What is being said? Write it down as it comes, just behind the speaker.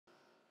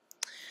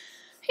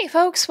Hey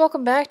folks,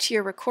 welcome back to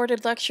your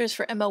recorded lectures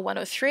for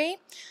ML103.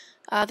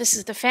 This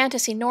is the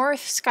Fantasy North,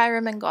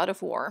 Skyrim, and God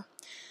of War.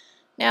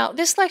 Now,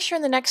 this lecture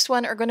and the next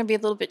one are going to be a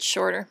little bit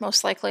shorter,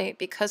 most likely,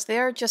 because they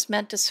are just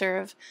meant to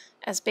serve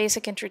as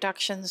basic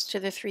introductions to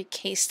the three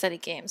case study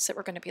games that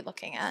we're going to be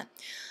looking at.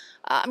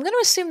 I'm going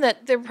to assume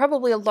that there are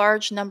probably a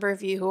large number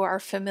of you who are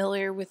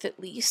familiar with at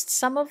least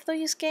some of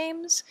these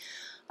games.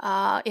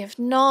 If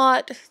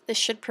not, this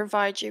should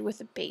provide you with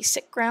a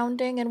basic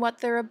grounding in what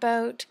they're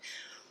about.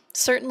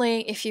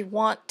 Certainly, if you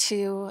want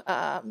to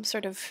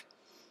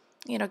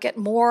get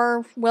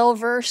more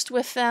well-versed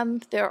with them,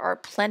 there are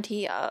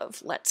plenty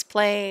of Let's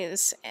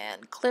Plays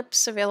and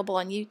clips available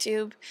on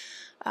YouTube.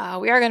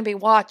 We are going to be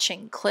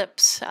watching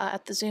clips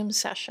at the Zoom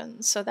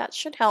sessions, so that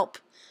should help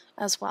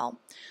as well.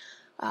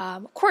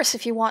 Of course,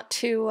 if you want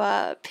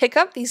to pick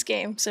up these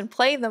games and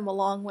play them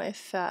along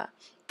with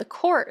the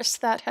course,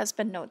 that has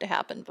been known to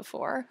happen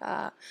before.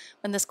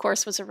 When this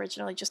course was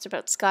originally just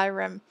about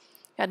Skyrim,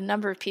 had a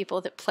number of people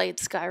that played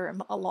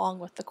Skyrim along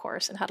with the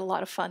course and had a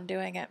lot of fun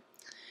doing it.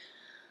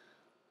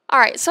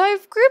 Alright, so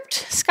I've grouped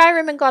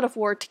Skyrim and God of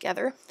War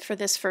together for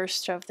this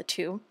first of the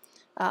two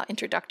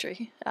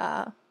introductory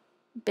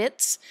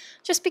bits,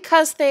 just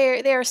because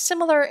they are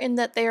similar in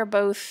that they are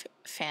both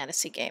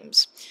fantasy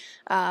games.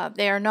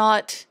 They are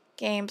not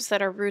games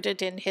that are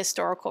rooted in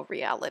historical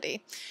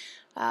reality.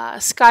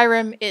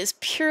 Skyrim is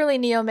purely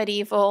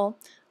neo-medieval.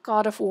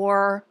 God of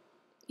War,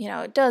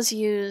 it does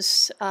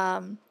use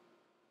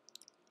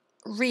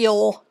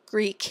real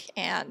Greek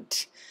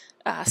and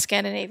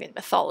Scandinavian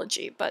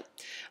mythology, but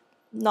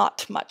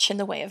not much in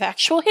the way of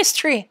actual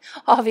history,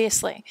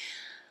 obviously.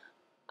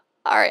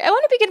 Alright, I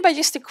want to begin by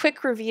just a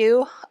quick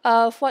review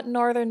of what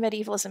Northern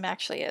medievalism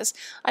actually is.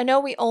 I know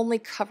we only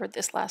covered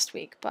this last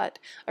week, but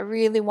I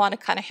really want to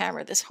kind of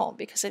hammer this home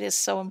because it is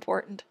so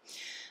important.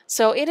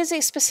 So it is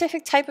a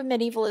specific type of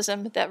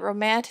medievalism that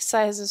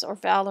romanticizes or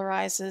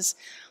valorizes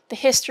the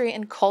history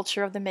and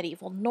culture of the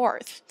medieval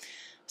North.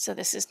 So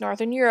this is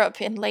Northern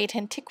Europe in late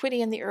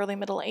antiquity and the early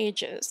Middle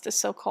Ages, the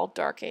so-called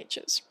Dark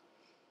Ages.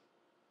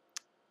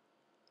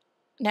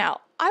 Now,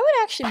 I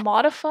would actually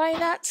modify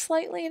that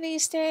slightly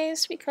these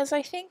days because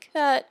I think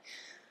that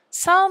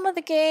some of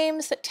the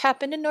games that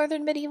tap into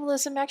Northern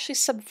medievalism actually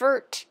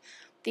subvert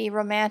the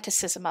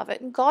romanticism of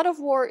it, and God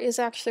of War is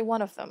actually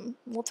one of them.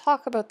 We'll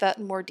talk about that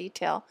in more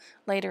detail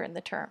later in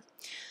the term.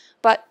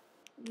 But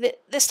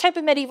this type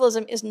of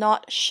medievalism is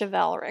not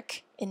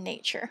chivalric in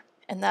nature,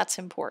 and that's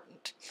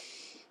important.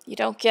 You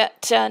don't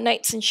get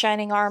knights in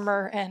shining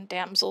armor and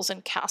damsels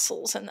in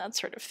castles and that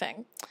sort of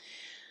thing.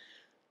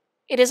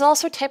 It is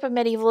also a type of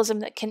medievalism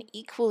that can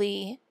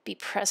equally be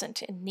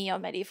present in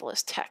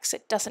neo-medievalist texts.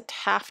 It doesn't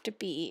have to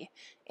be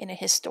in a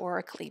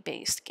historically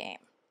based game.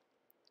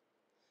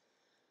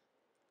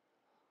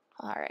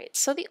 Alright,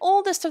 so the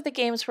oldest of the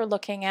games we're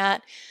looking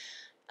at,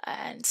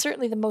 and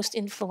certainly the most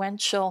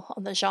influential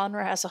on the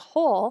genre as a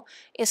whole,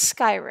 is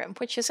Skyrim,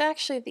 which is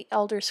actually the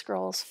Elder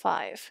Scrolls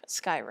V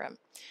Skyrim.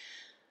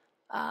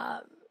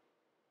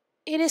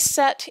 It is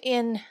set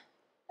in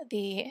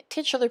the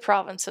titular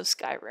province of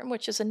Skyrim,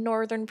 which is a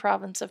northern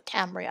province of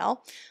Tamriel,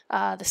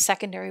 the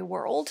secondary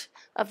world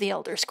of the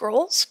Elder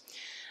Scrolls.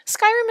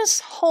 Skyrim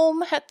is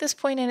home at this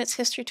point in its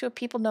history to a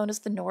people known as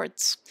the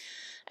Nords,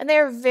 and they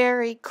are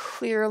very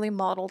clearly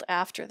modeled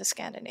after the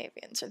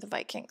Scandinavians or the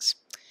Vikings.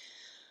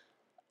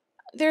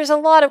 There's a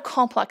lot of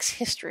complex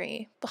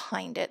history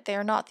behind it. They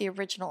are not the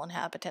original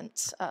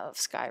inhabitants of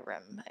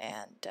Skyrim,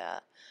 and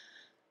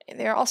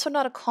they're also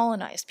not a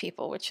colonized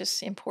people, which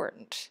is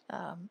important.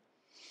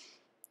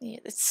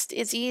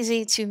 It's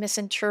easy to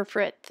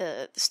misinterpret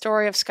the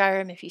story of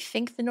Skyrim if you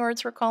think the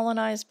Nords were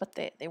colonized, but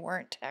they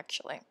weren't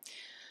actually.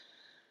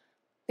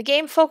 The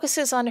game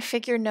focuses on a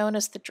figure known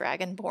as the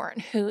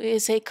Dragonborn, who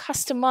is a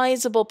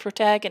customizable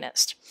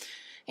protagonist,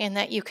 in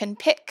that you can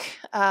pick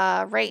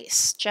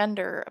race,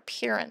 gender,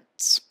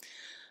 appearance.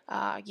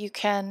 You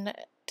can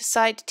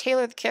decide to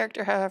tailor the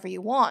character however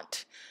you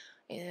want.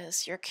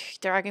 Is your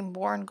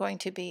Dragonborn going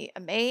to be a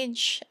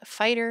mage, a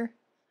fighter,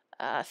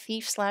 a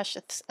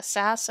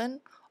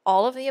thief/assassin,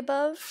 all of the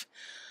above?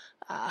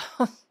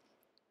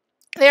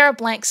 They are a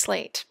blank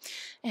slate,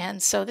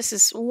 and so this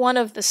is one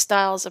of the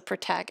styles of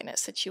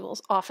protagonists that you will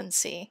often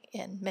see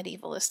in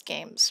medievalist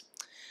games.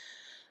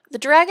 The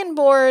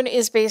Dragonborn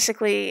is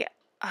basically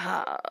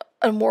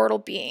a mortal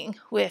being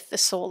with the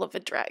soul of a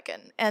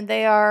dragon, and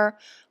they are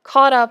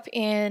caught up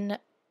in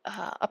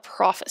a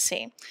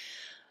prophecy.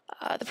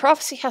 The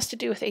prophecy has to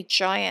do with a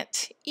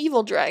giant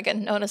evil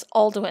dragon known as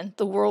Alduin,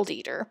 the World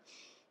Eater,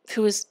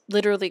 who is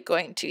literally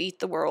going to eat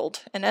the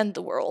world and end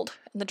the world,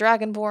 and the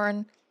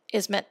Dragonborn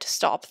is meant to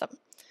stop them.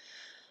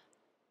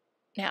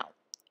 Now,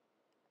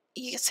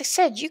 as I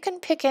said, you can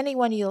pick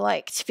anyone you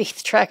like to be the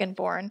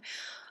Dragonborn.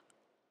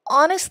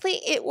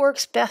 Honestly, it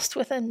works best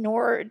with a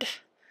Nord.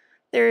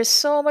 There is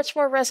so much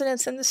more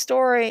resonance in the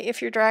story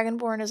if your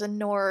Dragonborn is a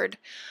Nord.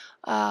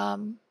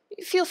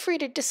 Feel free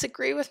to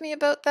disagree with me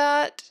about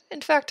that. In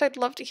fact, I'd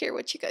love to hear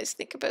what you guys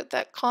think about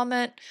that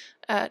comment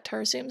at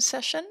our Zoom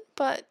session,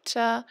 but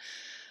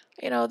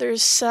there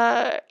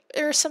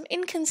are some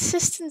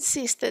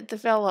inconsistencies that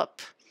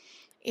develop.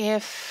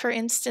 If, for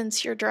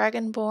instance, your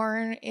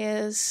Dragonborn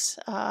is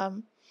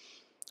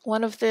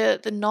one of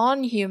the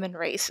non-human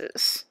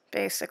races,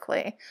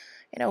 basically.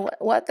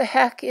 What the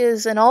heck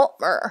is an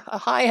Altmer, a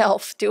high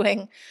elf,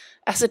 doing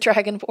as a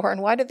Dragonborn?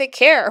 Why do they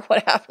care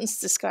what happens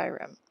to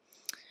Skyrim?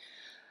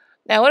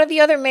 Now, one of the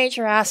other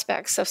major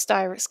aspects of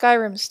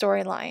Skyrim's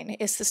storyline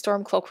is the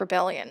Stormcloak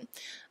Rebellion.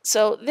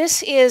 So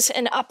this is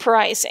an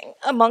uprising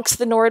amongst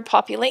the Nord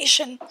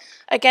population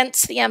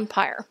against the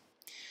Empire.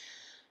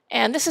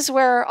 And this is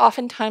where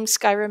oftentimes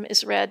Skyrim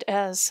is read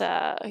as,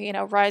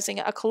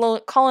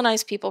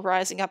 colonized people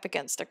rising up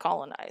against their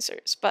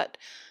colonizers. But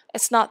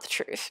it's not the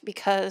truth,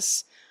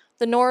 because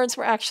the Nords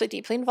were actually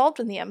deeply involved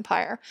in the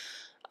Empire.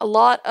 A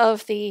lot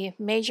of the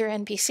major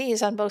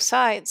NPCs on both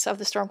sides of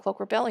the Stormcloak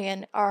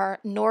Rebellion are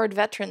Nord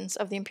veterans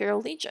of the Imperial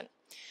Legion.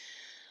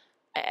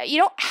 You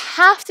don't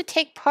have to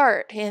take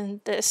part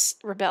in this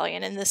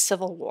rebellion, in this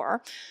civil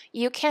war.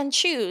 You can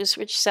choose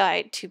which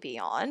side to be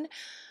on.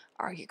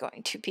 Are you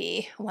going to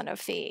be one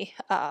of the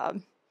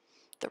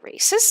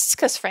racists?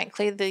 Because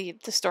frankly, the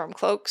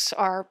Stormcloaks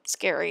are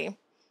scary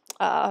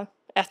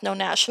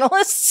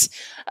ethno-nationalists.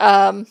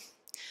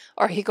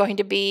 Are you going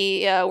to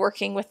be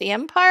working with the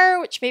Empire,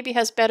 which maybe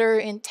has better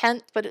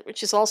intent, but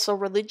which is also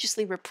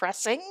religiously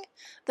repressing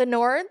the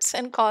Nords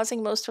and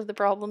causing most of the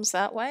problems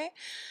that way?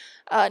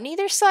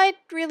 Neither side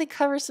really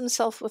covers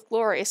themselves with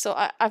glory,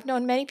 so I've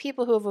known many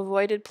people who have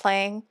avoided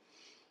playing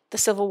the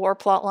Civil War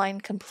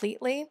plotline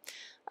completely,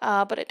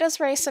 but it does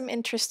raise some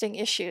interesting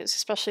issues,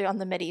 especially on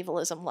the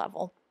medievalism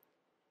level.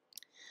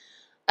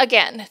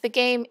 Again, the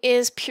game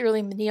is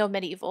purely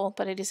neo-medieval,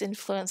 but it is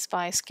influenced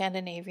by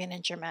Scandinavian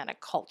and Germanic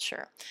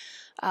culture.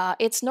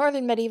 Its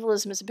northern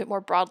medievalism is a bit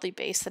more broadly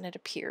based than it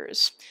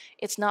appears.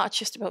 It's not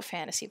just about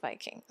fantasy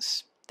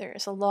Vikings.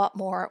 There's a lot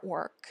more at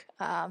work.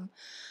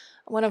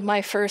 One of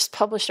my first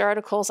published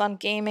articles on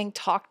gaming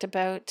talked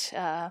about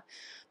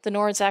the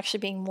Nords actually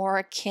being more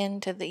akin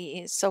to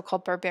the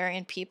so-called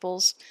barbarian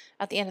peoples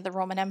at the end of the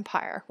Roman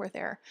Empire, where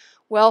they're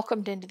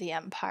welcomed into the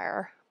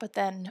empire, but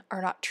then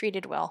are not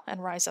treated well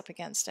and rise up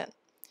against it.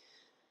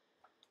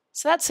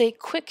 So that's a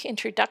quick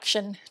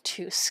introduction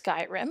to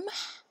Skyrim.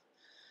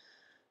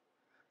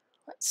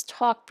 Let's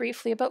talk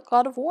briefly about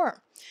God of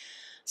War.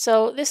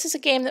 So this is a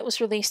game that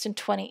was released in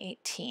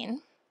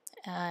 2018,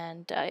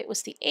 and it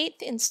was the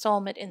 8th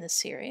installment in the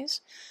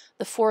series,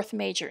 the 4th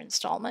major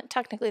installment.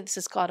 Technically, this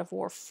is God of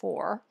War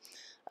 4,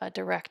 a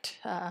direct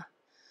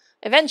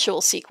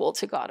eventual sequel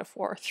to God of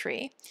War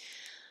 3.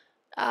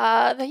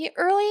 The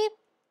early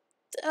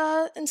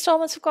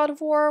installments of God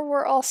of War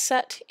were all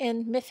set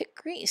in mythic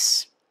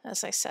Greece,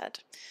 as I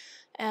said.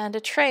 And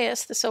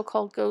Kratos, the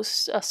so-called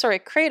ghost of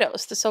Sparta,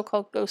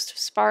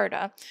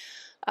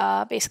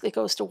 basically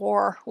goes to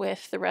war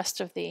with the rest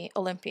of the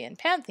Olympian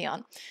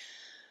pantheon.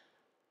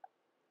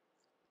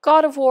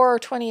 God of War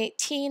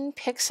 2018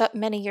 picks up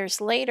many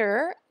years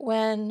later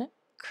when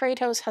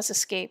Kratos has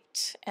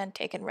escaped and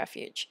taken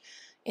refuge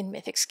in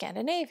mythic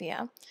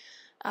Scandinavia.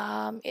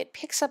 It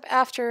picks up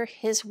after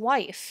his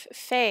wife,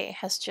 Faye,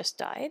 has just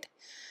died,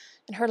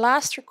 and her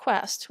last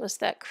request was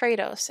that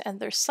Kratos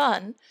and their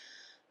son,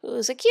 who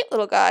is a cute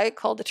little guy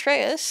called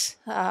Atreus,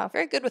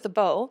 very good with a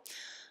bow,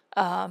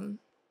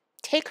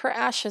 take her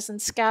ashes and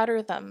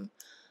scatter them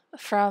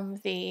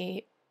from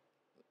the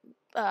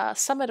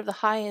summit of the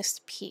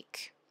highest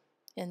peak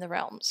in the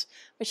realms,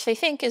 which they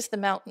think is the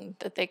mountain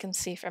that they can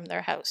see from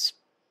their house.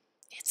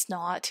 It's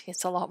not.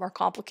 It's a lot more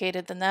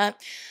complicated than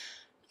that.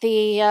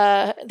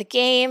 The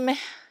game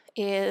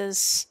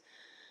is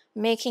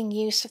making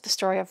use of the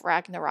story of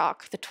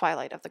Ragnarok, the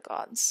Twilight of the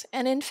Gods.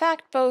 And in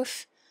fact,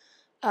 both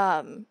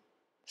Skyrim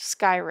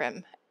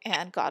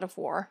and God of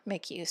War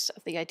make use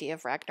of the idea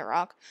of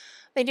Ragnarok.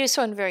 They do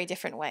so in very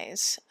different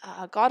ways.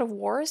 God of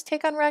War's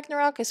take on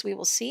Ragnarok, as we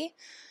will see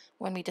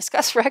when we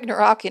discuss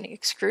Ragnarok in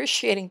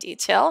excruciating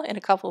detail in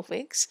a couple of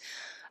weeks,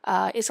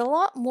 is a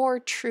lot more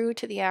true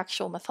to the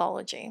actual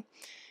mythology,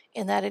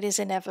 in that it is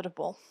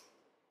inevitable.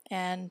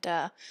 And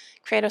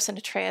Kratos and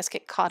Atreus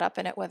get caught up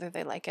in it whether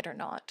they like it or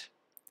not.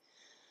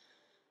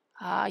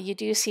 You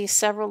do see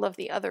several of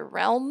the other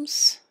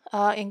realms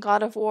in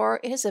God of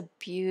War. It is a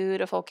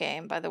beautiful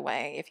game, by the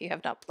way, if you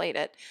have not played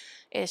it.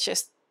 It's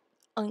just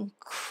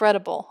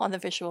incredible on the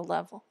visual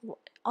level.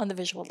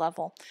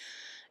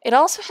 It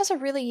also has a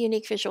really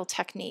unique visual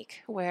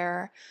technique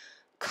where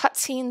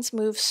cutscenes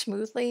move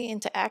smoothly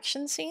into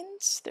action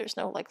scenes. There's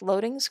no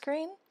loading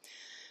screen.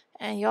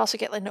 And you also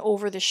get an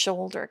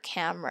over-the-shoulder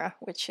camera,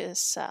 which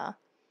is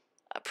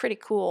pretty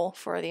cool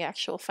for the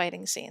actual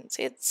fighting scenes.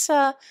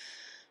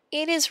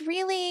 It is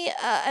really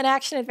an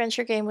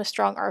action-adventure game with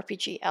strong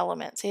RPG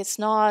elements. It's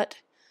not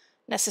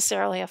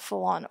necessarily a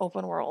full-on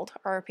open-world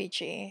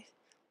RPG.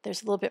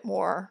 There's a little bit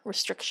more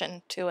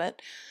restriction to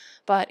it,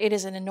 but it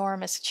is an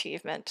enormous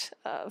achievement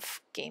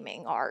of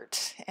gaming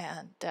art,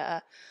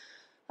 and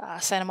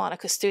Santa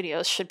Monica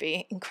Studios should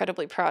be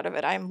incredibly proud of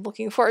it. I'm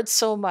looking forward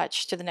so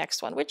much to the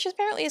next one, which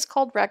apparently is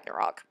called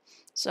Ragnarok,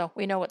 so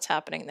we know what's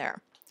happening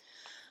there.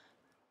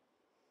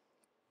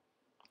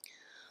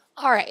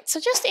 All right, so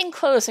just in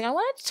closing, I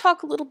wanted to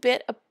talk a little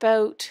bit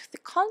about the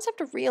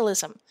concept of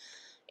realism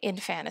in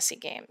fantasy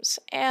games.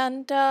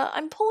 And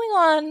I'm pulling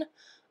on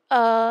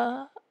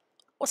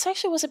what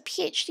actually was a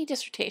PhD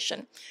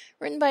dissertation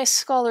written by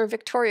scholar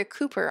Victoria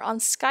Cooper on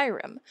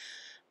Skyrim.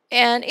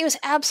 And it was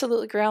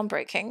absolutely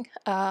groundbreaking.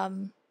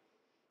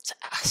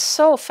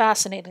 So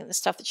fascinating, the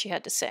stuff that she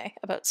had to say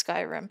about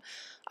Skyrim.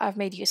 I've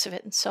made use of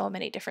it in so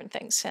many different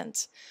things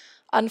since.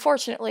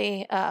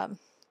 Unfortunately,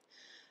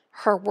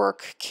 her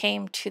work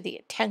came to the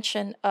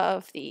attention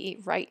of the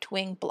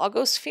right-wing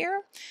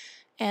blogosphere,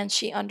 and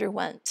she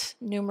underwent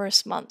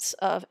numerous months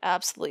of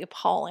absolutely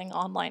appalling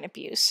online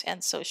abuse,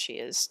 and so she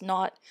is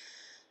not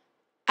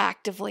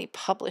actively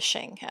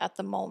publishing at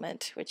the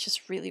moment, which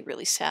is really,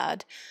 really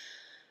sad.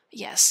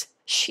 Yes,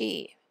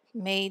 she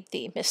made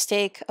the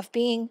mistake of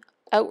being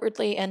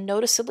outwardly and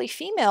noticeably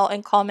female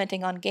and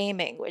commenting on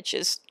gaming, which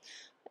is,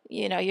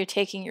 you know, you're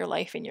taking your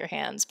life in your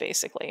hands,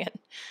 basically. And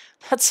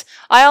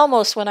I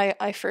almost, when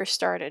I first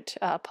started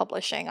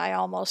publishing, I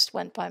almost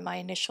went by my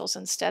initials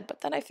instead,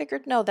 but then I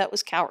figured, no, that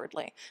was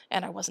cowardly,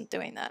 and I wasn't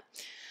doing that.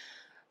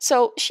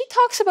 So she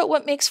talks about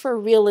what makes for a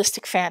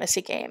realistic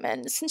fantasy game,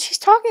 and since she's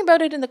talking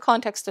about it in the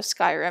context of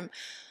Skyrim,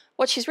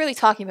 what she's really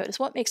talking about is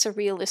what makes a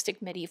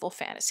realistic medieval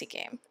fantasy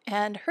game.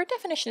 And her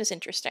definition is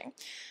interesting.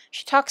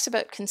 She talks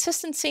about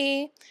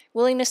consistency,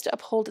 willingness to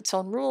uphold its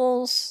own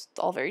rules,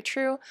 all very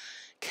true,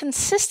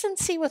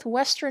 consistency with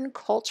Western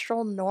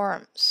cultural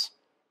norms.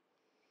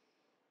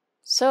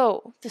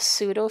 So, the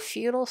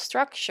pseudo-feudal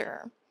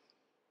structure,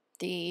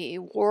 the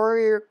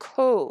warrior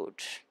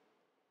code.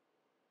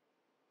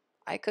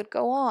 I could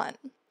go on.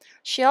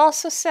 She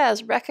also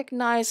says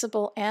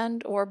recognizable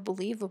and or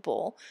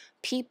believable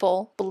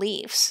people,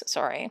 beliefs,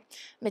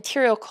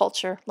 material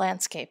culture,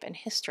 landscape, and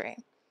history.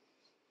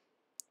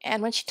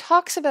 And when she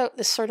talks about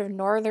this sort of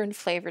northern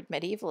flavored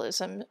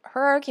medievalism,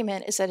 her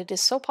argument is that it is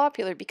so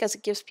popular because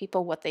it gives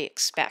people what they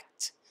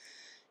expect.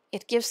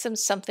 It gives them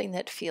something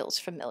that feels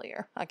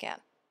familiar again.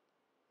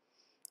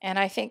 And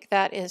I think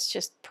that is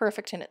just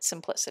perfect in its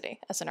simplicity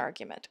as an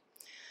argument.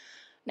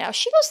 Now,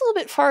 she goes a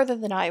little bit farther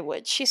than I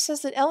would. She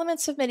says that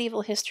elements of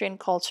medieval history and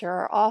culture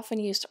are often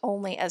used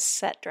only as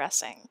set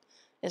dressing,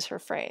 is her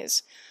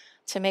phrase,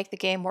 to make the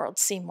game world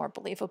seem more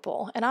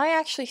believable. And I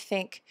actually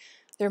think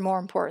they're more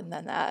important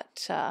than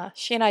that.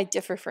 She and I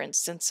differ, for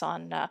instance,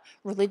 on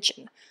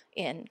religion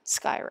in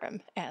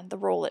Skyrim and the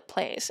role it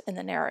plays in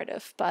the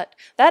narrative. But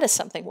that is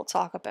something we'll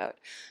talk about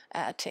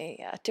at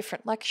a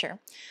different lecture.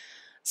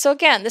 So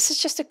again, this is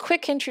just a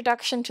quick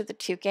introduction to the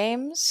two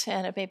games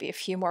and maybe a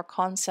few more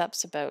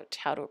concepts about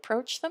how to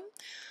approach them.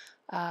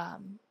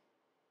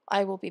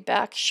 I will be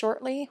back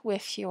shortly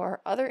with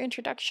your other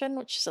introduction,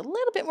 which is a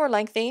little bit more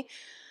lengthy,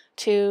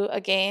 to a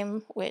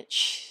game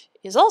which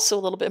is also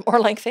a little bit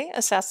more lengthy,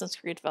 Assassin's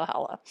Creed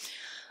Valhalla.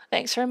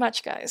 Thanks very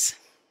much, guys.